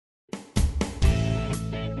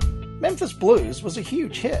Memphis Blues was a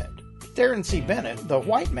huge hit. Theron C. Bennett, the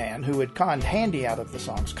white man who had conned Handy out of the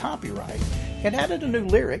song's copyright, had added a new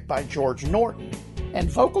lyric by George Norton, and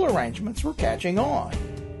vocal arrangements were catching on.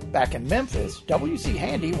 Back in Memphis, W.C.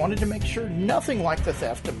 Handy wanted to make sure nothing like the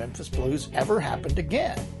theft of Memphis Blues ever happened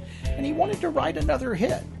again, and he wanted to write another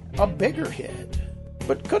hit, a bigger hit.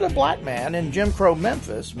 But could a black man in Jim Crow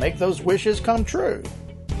Memphis make those wishes come true?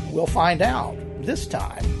 We'll find out, this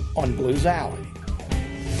time on Blues Alley.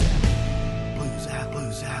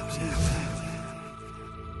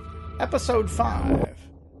 Episode 5,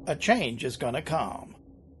 A Change is Gonna Come.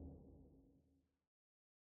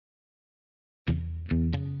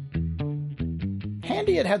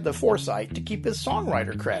 Handy had the foresight to keep his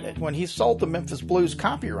songwriter credit when he sold the Memphis Blues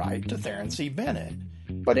copyright to Theron C. Bennett.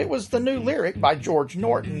 But it was the new lyric by George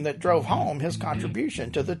Norton that drove home his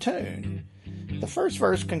contribution to the tune. The first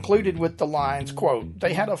verse concluded with the lines, quote,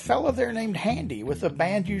 "They had a fella there named Handy with a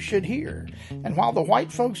band you should hear, and while the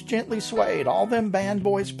white folks gently swayed, all them band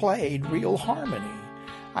boys played real harmony.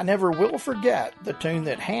 I never will forget the tune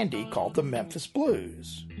that Handy called the Memphis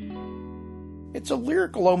Blues." It's a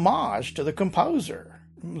lyrical homage to the composer.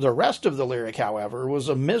 The rest of the lyric, however, was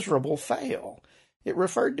a miserable fail. It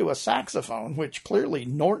referred to a saxophone, which clearly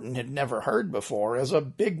Norton had never heard before, as a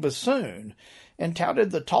big bassoon, and touted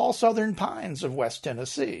the tall southern pines of West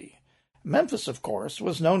Tennessee. Memphis, of course,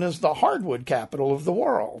 was known as the hardwood capital of the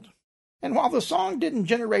world. And while the song didn't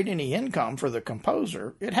generate any income for the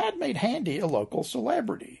composer, it had made Handy a local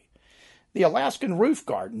celebrity. The Alaskan Roof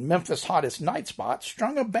Garden, Memphis' hottest night spot,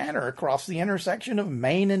 strung a banner across the intersection of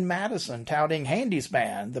Main and Madison touting Handy's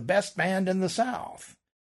band, the best band in the South.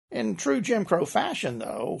 In true Jim Crow fashion,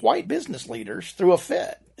 though, white business leaders threw a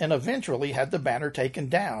fit and eventually had the banner taken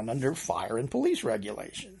down under fire and police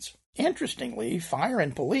regulations. Interestingly, fire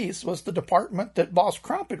and police was the department that Boss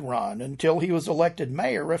Crump had run until he was elected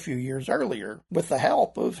mayor a few years earlier with the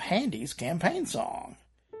help of Handy's campaign song.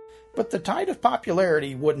 But the tide of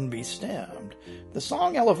popularity wouldn't be stemmed. The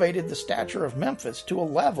song elevated the stature of Memphis to a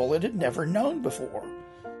level it had never known before.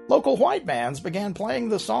 Local white bands began playing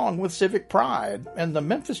the song with civic pride, and the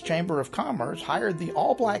Memphis Chamber of Commerce hired the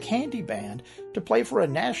all-black Handy Band to play for a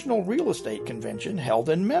national real estate convention held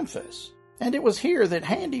in Memphis. And it was here that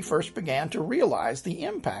Handy first began to realize the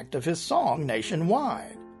impact of his song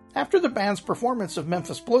nationwide. After the band's performance of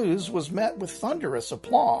Memphis Blues was met with thunderous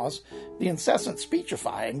applause, the incessant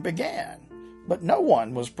speechifying began. But no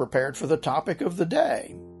one was prepared for the topic of the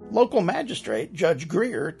day. Local magistrate Judge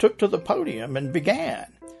Greer took to the podium and began.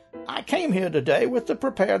 "I came here today with the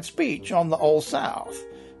prepared speech on the Old South,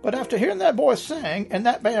 but after hearing that boy sing and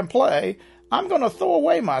that band play, I'm going to throw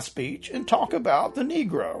away my speech and talk about the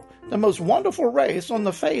Negro, the most wonderful race on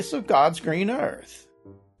the face of God's green earth."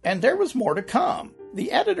 And there was more to come.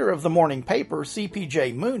 The editor of the morning paper,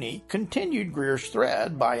 C.P.J. Mooney, continued Greer's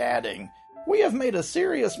thread by adding, "We have made a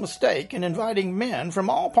serious mistake in inviting men from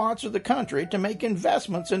all parts of the country to make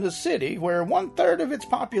investments in a city where 1/3 of its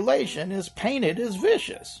population is painted as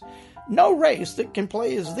vicious. No race that can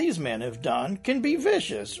play as these men have done can be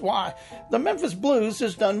vicious. Why, the Memphis Blues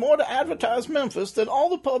has done more to advertise Memphis than all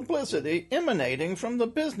the publicity emanating from the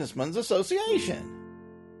Businessmen's Association."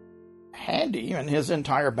 Handy and his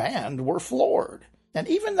entire band were floored. And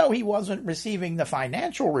even though he wasn't receiving the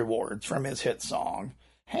financial rewards from his hit song,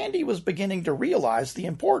 Handy was beginning to realize the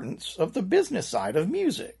importance of the business side of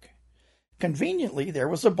music. Conveniently, there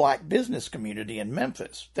was a black business community in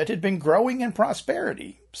Memphis that had been growing in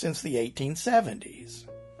prosperity since the 1870s.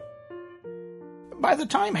 By the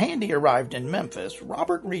time Handy arrived in Memphis,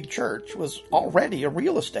 Robert Reed Church was already a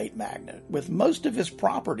real estate magnate, with most of his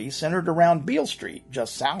property centered around Beale Street,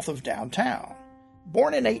 just south of downtown.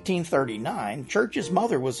 Born in 1839, Church's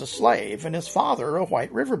mother was a slave and his father a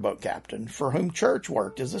white riverboat captain, for whom Church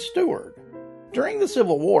worked as a steward. During the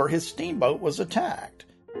Civil War, his steamboat was attacked.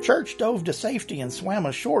 Church dove to safety and swam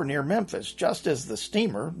ashore near Memphis just as the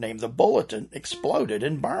steamer, named the Bulletin, exploded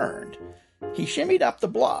and burned. He shimmied up the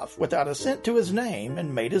bluff without a cent to his name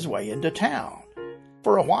and made his way into town.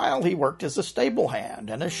 For a while, he worked as a stable hand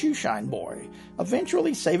and a shoeshine boy,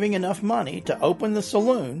 eventually saving enough money to open the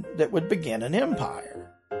saloon that would begin an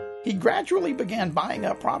empire. He gradually began buying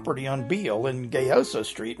up property on Beale and Gayoso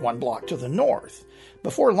Street, 1 block to the north.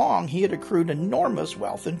 Before long, he had accrued enormous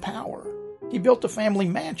wealth and power. He built a family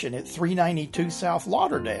mansion at 392 South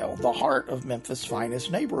Lauderdale, the heart of Memphis'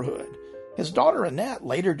 finest neighborhood. His daughter Annette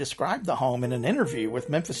later described the home in an interview with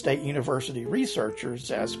Memphis State University researchers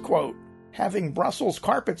as, quote, having Brussels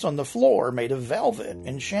carpets on the floor made of velvet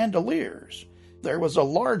and chandeliers. There was a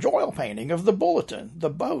large oil painting of the Bulletin, the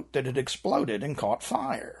boat that had exploded and caught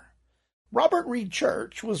fire. Robert Reed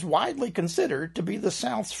Church was widely considered to be the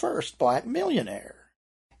South's first black millionaire.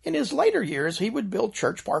 In his later years, he would build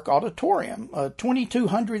Church Park Auditorium, a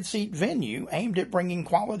 2,200-seat venue aimed at bringing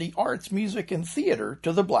quality arts, music, and theater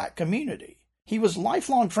to the black community. He was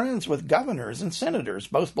lifelong friends with governors and senators,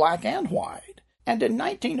 both black and white. And in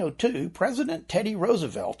 1902, President Teddy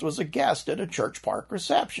Roosevelt was a guest at a Church Park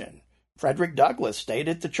reception. Frederick Douglass stayed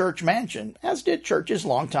at the Church Mansion, as did Church's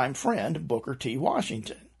longtime friend Booker T.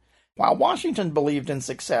 Washington. While Washington believed in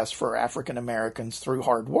success for African Americans through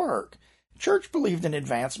hard work, Church believed in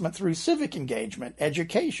advancement through civic engagement,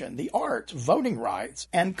 education, the arts, voting rights,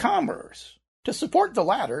 and commerce. To support the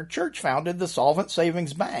latter, Church founded the Solvent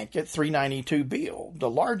Savings Bank at 392 Beale, the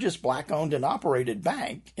largest black-owned and operated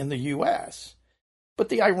bank in the U.S. But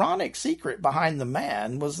the ironic secret behind the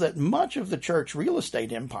man was that much of the Church real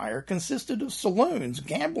estate empire consisted of saloons,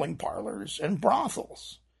 gambling parlors, and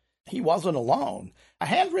brothels. He wasn't alone. A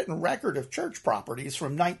handwritten record of Church properties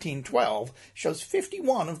from 1912 shows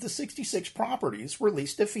 51 of the 66 properties were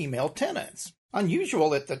leased to female tenants,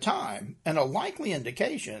 unusual at the time, and a likely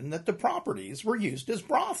indication that the properties were used as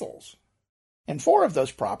brothels. And 4 of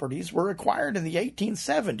those properties were acquired in the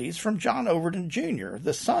 1870s from John Overton, Jr.,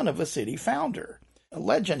 the son of a city founder. A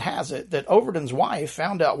legend has it that Overton's wife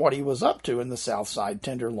found out what he was up to in the South Side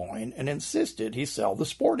Tenderloin and insisted he sell the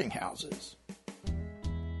sporting houses.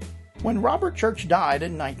 When Robert Church died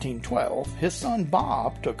in 1912, his son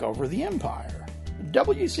Bob took over the empire.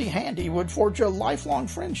 W.C. Handy would forge a lifelong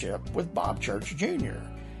friendship with Bob Church Jr.,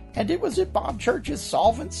 and it was at Bob Church's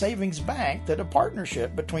Solvent Savings Bank that a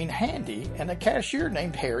partnership between Handy and a cashier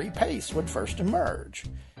named Harry Pace would first emerge,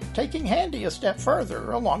 taking Handy a step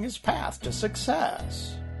further along his path to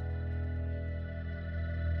success.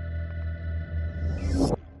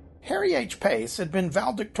 Harry H. Pace had been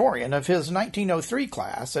valedictorian of his 1903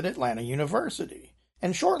 class at Atlanta University,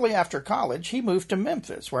 and shortly after college he moved to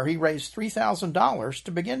Memphis, where he raised $3,000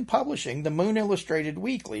 to begin publishing the Moon Illustrated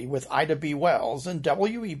Weekly with Ida B. Wells and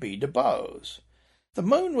W.E.B. Du Bois. The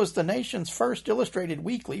Moon was the nation's first illustrated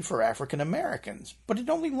weekly for African Americans, but it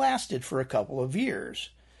only lasted for a couple of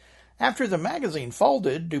years. After the magazine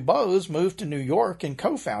folded, Du Bois moved to New York and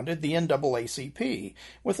co-founded the NAACP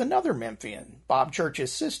with another Memphian, Bob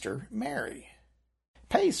Church's sister, Mary.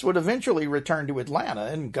 Pace would eventually return to Atlanta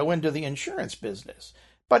and go into the insurance business,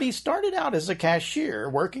 but he started out as a cashier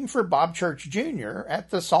working for Bob Church Jr. at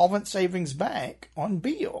the Solvent Savings Bank on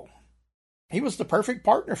Beale. He was the perfect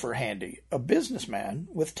partner for Handy, a businessman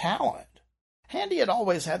with talent. Handy had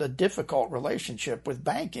always had a difficult relationship with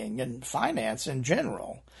banking and finance in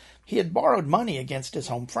general. He had borrowed money against his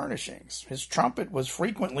home furnishings. His trumpet was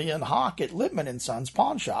frequently in hock at Lippman & Sons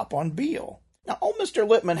pawn shop on Beale. Now, old Mr.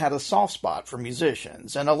 Lippman had a soft spot for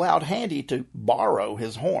musicians and allowed Handy to borrow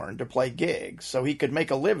his horn to play gigs so he could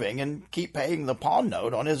make a living and keep paying the pawn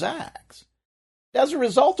note on his axe. As a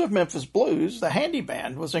result of Memphis Blues, the Handy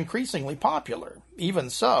Band was increasingly popular. Even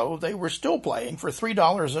so, they were still playing for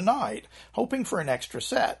 $3 a night, hoping for an extra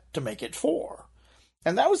set to make it $4.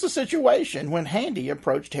 And that was the situation when Handy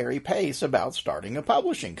approached Harry Pace about starting a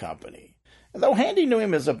publishing company. And though Handy knew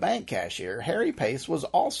him as a bank cashier, Harry Pace was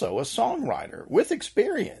also a songwriter with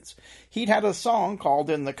experience. He'd had a song called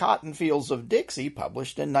In the Cotton Fields of Dixie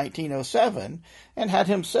published in 1907, and had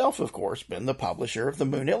himself, of course, been the publisher of the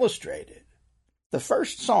Moon Illustrated. The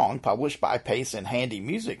first song published by Pace and Handy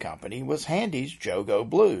Music Company was Handy's Jogo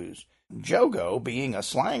Blues, Jogo being a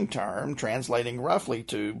slang term translating roughly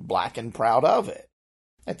to black and proud of it.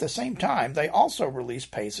 At the same time, they also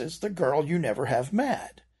released Pace's The Girl You Never Have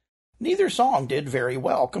Met. Neither song did very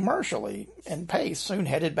well commercially, and Pace soon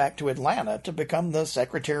headed back to Atlanta to become the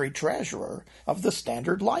secretary-treasurer of the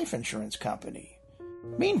Standard Life Insurance Company.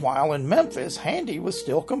 Meanwhile, in Memphis, Handy was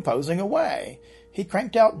still composing away. He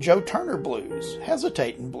cranked out Joe Turner Blues,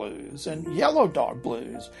 Hesitatin' Blues, and Yellow Dog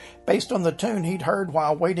Blues, based on the tune he'd heard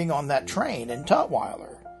while waiting on that train in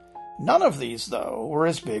Tutwiler. None of these, though, were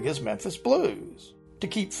as big as Memphis Blues. To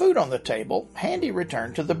keep food on the table, Handy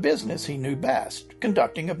returned to the business he knew best,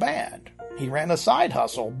 conducting a band. He ran a side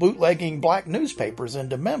hustle, bootlegging black newspapers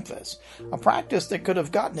into Memphis, a practice that could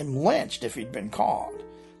have gotten him lynched if he'd been caught.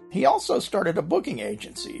 He also started a booking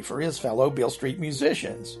agency for his fellow Beale Street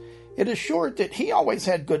musicians. It assured that he always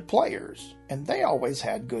had good players, and they always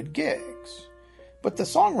had good gigs. But the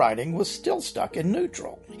songwriting was still stuck in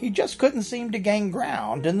neutral. He just couldn't seem to gain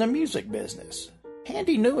ground in the music business.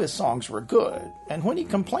 Handy knew his songs were good, and when he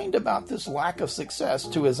complained about this lack of success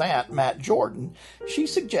to his aunt, Mat Jordan, she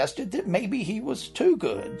suggested that maybe he was too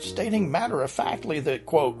good, stating matter-of-factly that,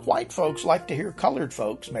 quote, white folks like to hear colored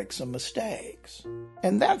folks make some mistakes.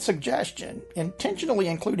 And that suggestion, intentionally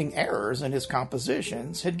including errors in his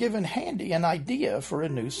compositions, had given Handy an idea for a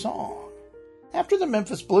new song. After the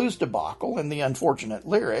Memphis Blues debacle and the unfortunate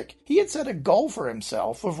lyric, he had set a goal for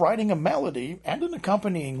himself of writing a melody and an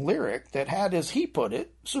accompanying lyric that had, as he put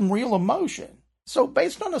it, some real emotion. So,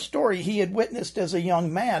 based on a story he had witnessed as a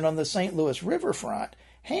young man on the St. Louis riverfront,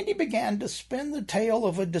 Handy began to spin the tale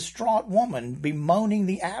of a distraught woman bemoaning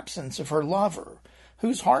the absence of her lover,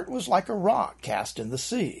 whose heart was like a rock cast in the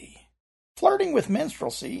sea. Flirting with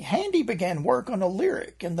minstrelsy, Handy began work on a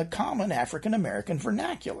lyric in the common African-American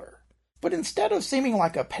vernacular. But instead of seeming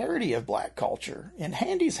like a parody of black culture, in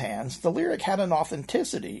Handy's hands the lyric had an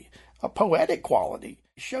authenticity, a poetic quality,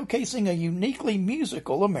 showcasing a uniquely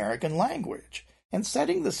musical American language, and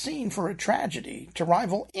setting the scene for a tragedy to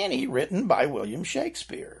rival any written by William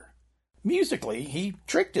Shakespeare. Musically, he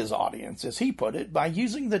tricked his audience, as he put it, by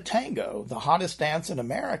using the tango, the hottest dance in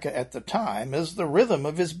America at the time, as the rhythm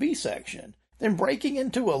of his B-section, then breaking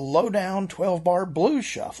into a low-down 12-bar blues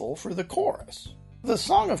shuffle for the chorus. The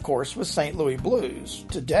song, of course, was St. Louis Blues,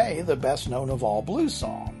 today the best known of all blues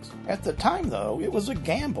songs. At the time, though, it was a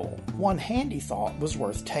gamble, one Handy thought was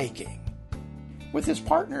worth taking. With his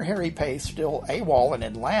partner Harry Pace still AWOL in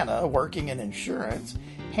Atlanta working in insurance,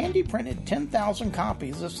 Handy printed 10,000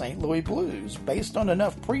 copies of St. Louis Blues based on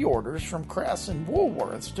enough pre-orders from Kress and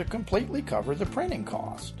Woolworths to completely cover the printing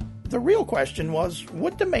cost. The real question was,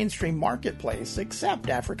 would the mainstream marketplace accept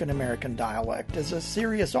African-American dialect as a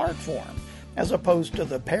serious art form, as opposed to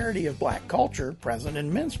the parody of black culture present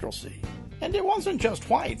in minstrelsy? And it wasn't just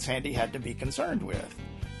whites Handy had to be concerned with.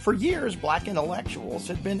 For years, black intellectuals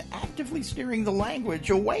had been actively steering the language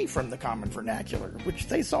away from the common vernacular, which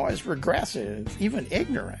they saw as regressive, even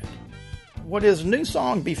ignorant. Would his new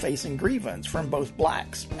song be facing grievance from both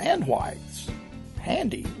blacks and whites?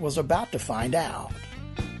 Handy was about to find out.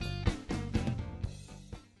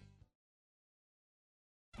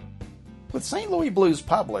 With St. Louis Blues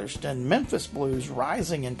published and Memphis Blues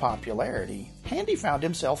rising in popularity, Handy found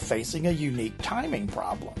himself facing a unique timing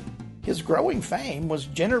problem. His growing fame was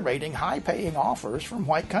generating high-paying offers from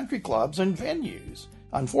white country clubs and venues.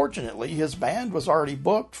 Unfortunately, his band was already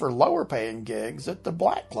booked for lower-paying gigs at the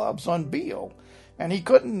black clubs on Beale, and he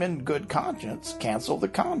couldn't in good conscience cancel the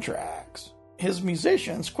contracts. His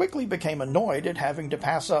musicians quickly became annoyed at having to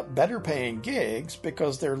pass up better-paying gigs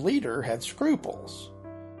because their leader had scruples.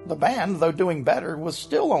 The band, though doing better, was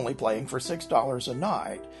still only playing for $6 a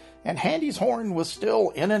night, and Handy's horn was still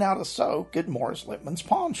in and out of soak at Morris Lippman's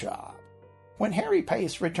pawn shop. When Harry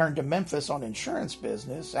Pace returned to Memphis on insurance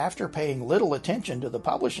business, after paying little attention to the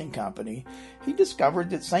publishing company, he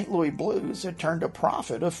discovered that St. Louis Blues had turned a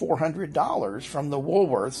profit of $400 from the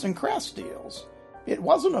Woolworths and Kress deals. It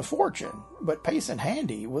wasn't a fortune, but Pace and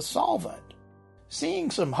Handy was solvent.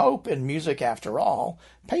 Seeing some hope in music after all,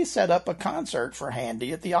 Pace set up a concert for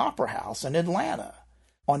Handy at the Opera House in Atlanta.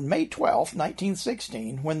 On May 12,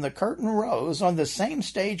 1916, when the curtain rose on the same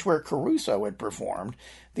stage where Caruso had performed,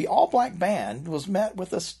 the all-black band was met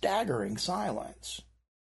with a staggering silence.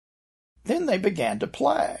 Then they began to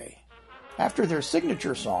play. After their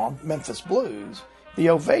signature song, Memphis Blues, the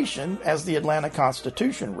ovation, as the Atlanta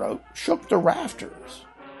Constitution wrote, shook the rafters.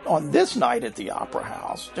 On this night at the Opera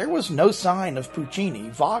House, there was no sign of Puccini,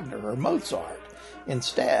 Wagner, or Mozart.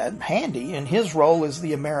 Instead, Handy, in his role as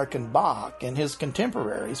the American Bach, and his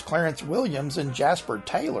contemporaries Clarence Williams and Jasper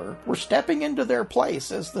Taylor were stepping into their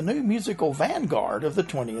place as the new musical vanguard of the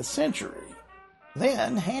 20th century.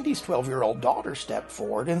 Then, Handy's 12-year-old daughter stepped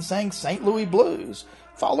forward and sang St. Louis Blues,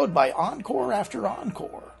 followed by encore after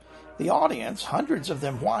encore. The audience, hundreds of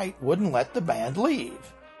them white, wouldn't let the band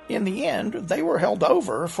leave. In the end, they were held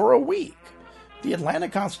over for a week. The Atlanta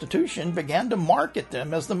Constitution began to market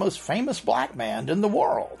them as the most famous black band in the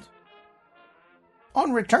world.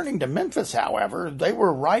 On returning to Memphis, however, they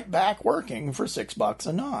were right back working for $6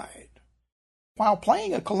 a night. While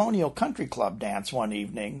playing a Colonial Country Club dance one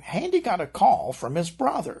evening, Handy got a call from his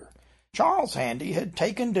brother. Charles Handy had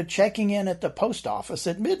taken to checking in at the post office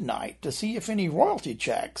at midnight to see if any royalty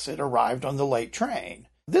checks had arrived on the late train.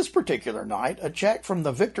 This particular night, a check from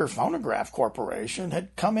the Victor Phonograph Corporation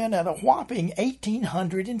had come in at a whopping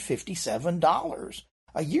 $1,857,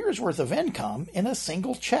 a year's worth of income in a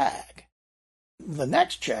single check. The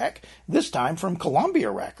next check, this time from Columbia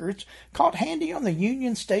Records, caught Handy on the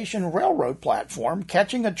Union Station Railroad platform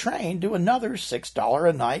catching a train to another $6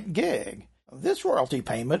 a night gig. This royalty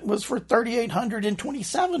payment was for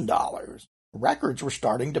 $3,827. Records were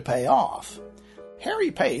starting to pay off.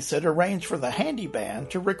 Harry Pace had arranged for the Handy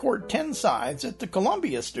Band to record 10 sides at the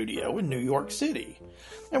Columbia Studio in New York City.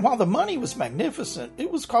 And while the money was magnificent,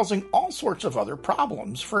 it was causing all sorts of other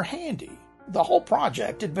problems for Handy. The whole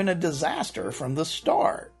project had been a disaster from the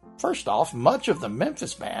start. First off, much of the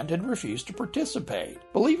Memphis band had refused to participate,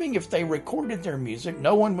 believing if they recorded their music,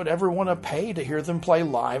 no one would ever want to pay to hear them play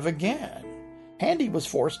live again. Handy was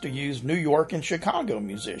forced to use New York and Chicago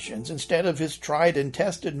musicians instead of his tried and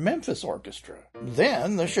tested Memphis orchestra.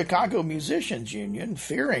 Then, the Chicago Musicians Union,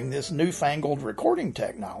 fearing this newfangled recording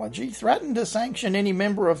technology, threatened to sanction any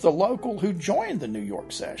member of the local who joined the New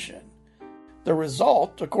York session. The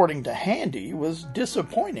result, according to Handy, was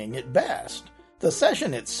disappointing at best. The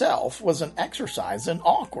session itself was an exercise in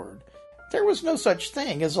awkward. There was no such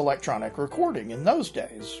thing as electronic recording in those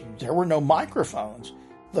days. There were no microphones.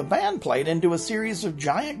 The band played into a series of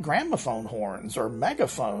giant gramophone horns or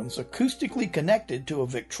megaphones acoustically connected to a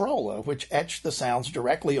Victrola which etched the sounds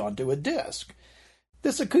directly onto a disc.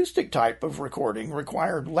 This acoustic type of recording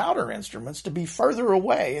required louder instruments to be further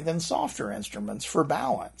away than softer instruments for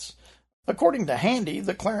balance. According to Handy,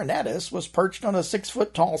 the clarinetist was perched on a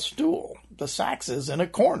 6-foot-tall stool, the saxes in a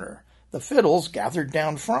corner, the fiddles gathered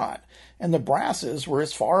down front, and the brasses were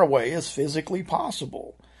as far away as physically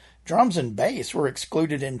possible. Drums and bass were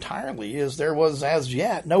excluded entirely as there was as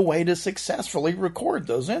yet no way to successfully record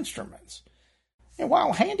those instruments. And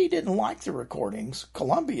while Handy didn't like the recordings,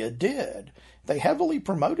 Columbia did. They heavily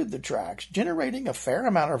promoted the tracks, generating a fair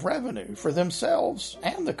amount of revenue for themselves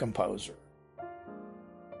and the composer.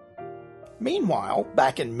 Meanwhile,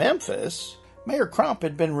 back in Memphis, Mayor Crump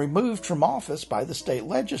had been removed from office by the state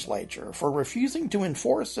legislature for refusing to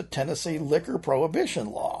enforce a Tennessee liquor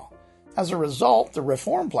prohibition law. As a result, the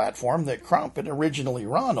reform platform that Crump had originally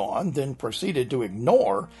run on, then proceeded to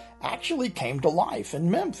ignore, actually came to life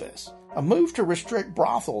in Memphis. A move to restrict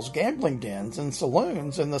brothels, gambling dens, and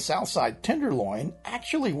saloons in the Southside Tenderloin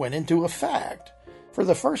actually went into effect. For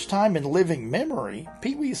the first time in living memory,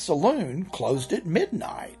 Pee Wee's Saloon closed at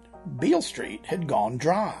midnight. Beale Street had gone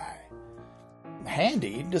dry.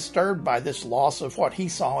 Handy, disturbed by this loss of what he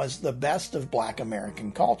saw as the best of Black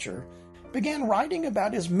American culture, began writing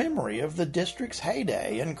about his memory of the district's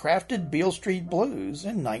heyday and crafted Beale Street Blues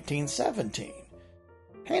in 1917.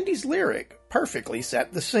 Handy's lyric perfectly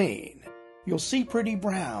set the scene. You'll see pretty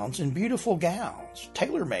browns in beautiful gowns,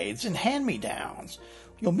 tailor-mades and hand-me-downs.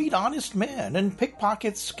 You'll meet honest men and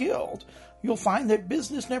pickpockets skilled. You'll find that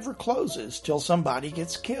business never closes till somebody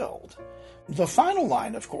gets killed. The final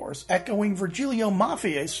line, of course, echoing Virgilio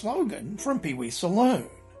Maffei's slogan from Pee Wee's Saloon.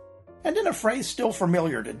 And in a phrase still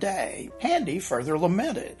familiar today, Handy further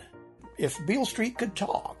lamented, if Beale Street could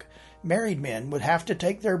talk, married men would have to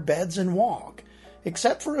take their beds and walk,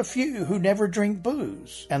 except for a few who never drink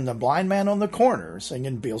booze, and the blind man on the corner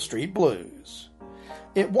singing Beale Street Blues.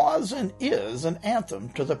 It was and is an anthem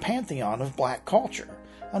to the pantheon of black culture,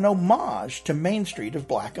 an homage to Main Street of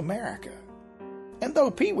Black America. And though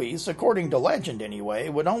Pee Wee's, according to legend anyway,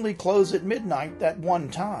 would only close at midnight that one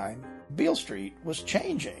time, Beale Street was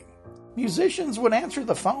changing. Musicians would answer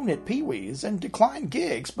the phone at Pee Wee's and decline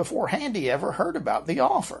gigs before Handy ever heard about the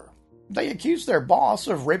offer. They accused their boss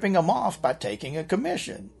of ripping them off by taking a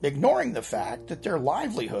commission, ignoring the fact that their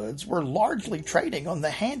livelihoods were largely trading on the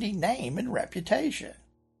Handy name and reputation.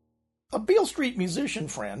 A Beale Street musician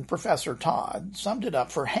friend, Professor Todd, summed it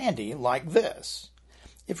up for Handy like this.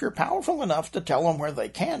 If you're powerful enough to tell them where they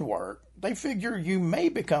can work, they figure you may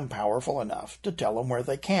become powerful enough to tell them where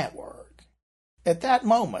they can't work. At that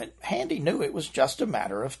moment, Handy knew it was just a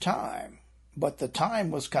matter of time, but the time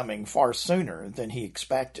was coming far sooner than he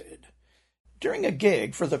expected. During a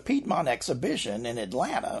gig for the Piedmont Exhibition in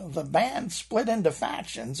Atlanta, the band split into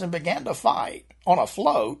factions and began to fight, on a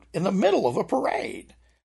float, in the middle of a parade.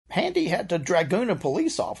 Handy had to dragoon a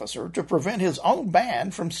police officer to prevent his own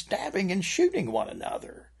band from stabbing and shooting one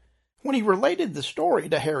another. When he related the story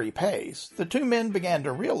to Harry Pace, the two men began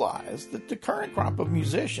to realize that the current crop of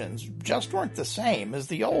musicians just weren't the same as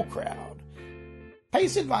the old crowd.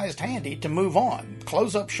 Pace advised Handy to move on,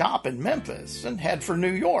 close up shop in Memphis, and head for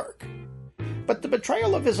New York. But the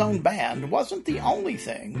betrayal of his own band wasn't the only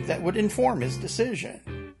thing that would inform his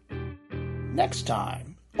decision. Next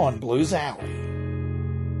time on Blues Alley.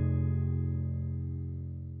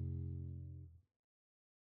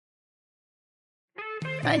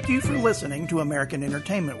 Thank you for listening to American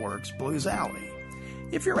Entertainment Works Blues Alley.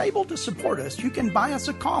 If you're able to support us, you can buy us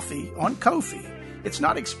a coffee on Ko-fi. It's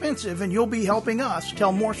not expensive, and you'll be helping us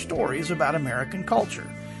tell more stories about American culture.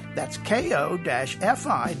 That's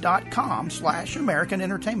ko-fi.com/American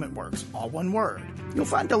Entertainment Works, all one word. You'll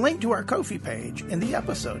find a link to our Ko-fi page in the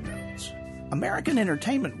episode notes. American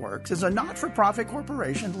Entertainment Works is a not-for-profit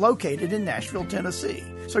corporation located in Nashville, Tennessee,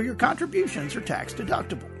 so your contributions are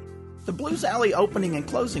tax-deductible. The Blues Alley opening and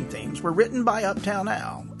closing themes were written by Uptown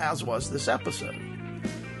Al, as was this episode.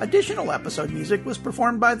 Additional episode music was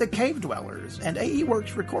performed by the Cave Dwellers and AE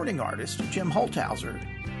Works recording artist Jim Holthauser.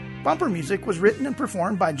 Bumper music was written and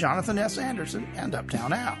performed by Jonathan S. Anderson and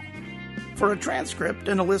Uptown Al. For a transcript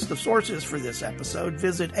and a list of sources for this episode,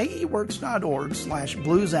 visit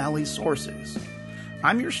aeworks.org/bluesalleysources.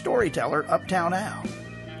 I'm your storyteller, Uptown Al.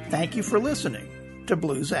 Thank you for listening to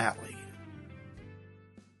Blues Alley.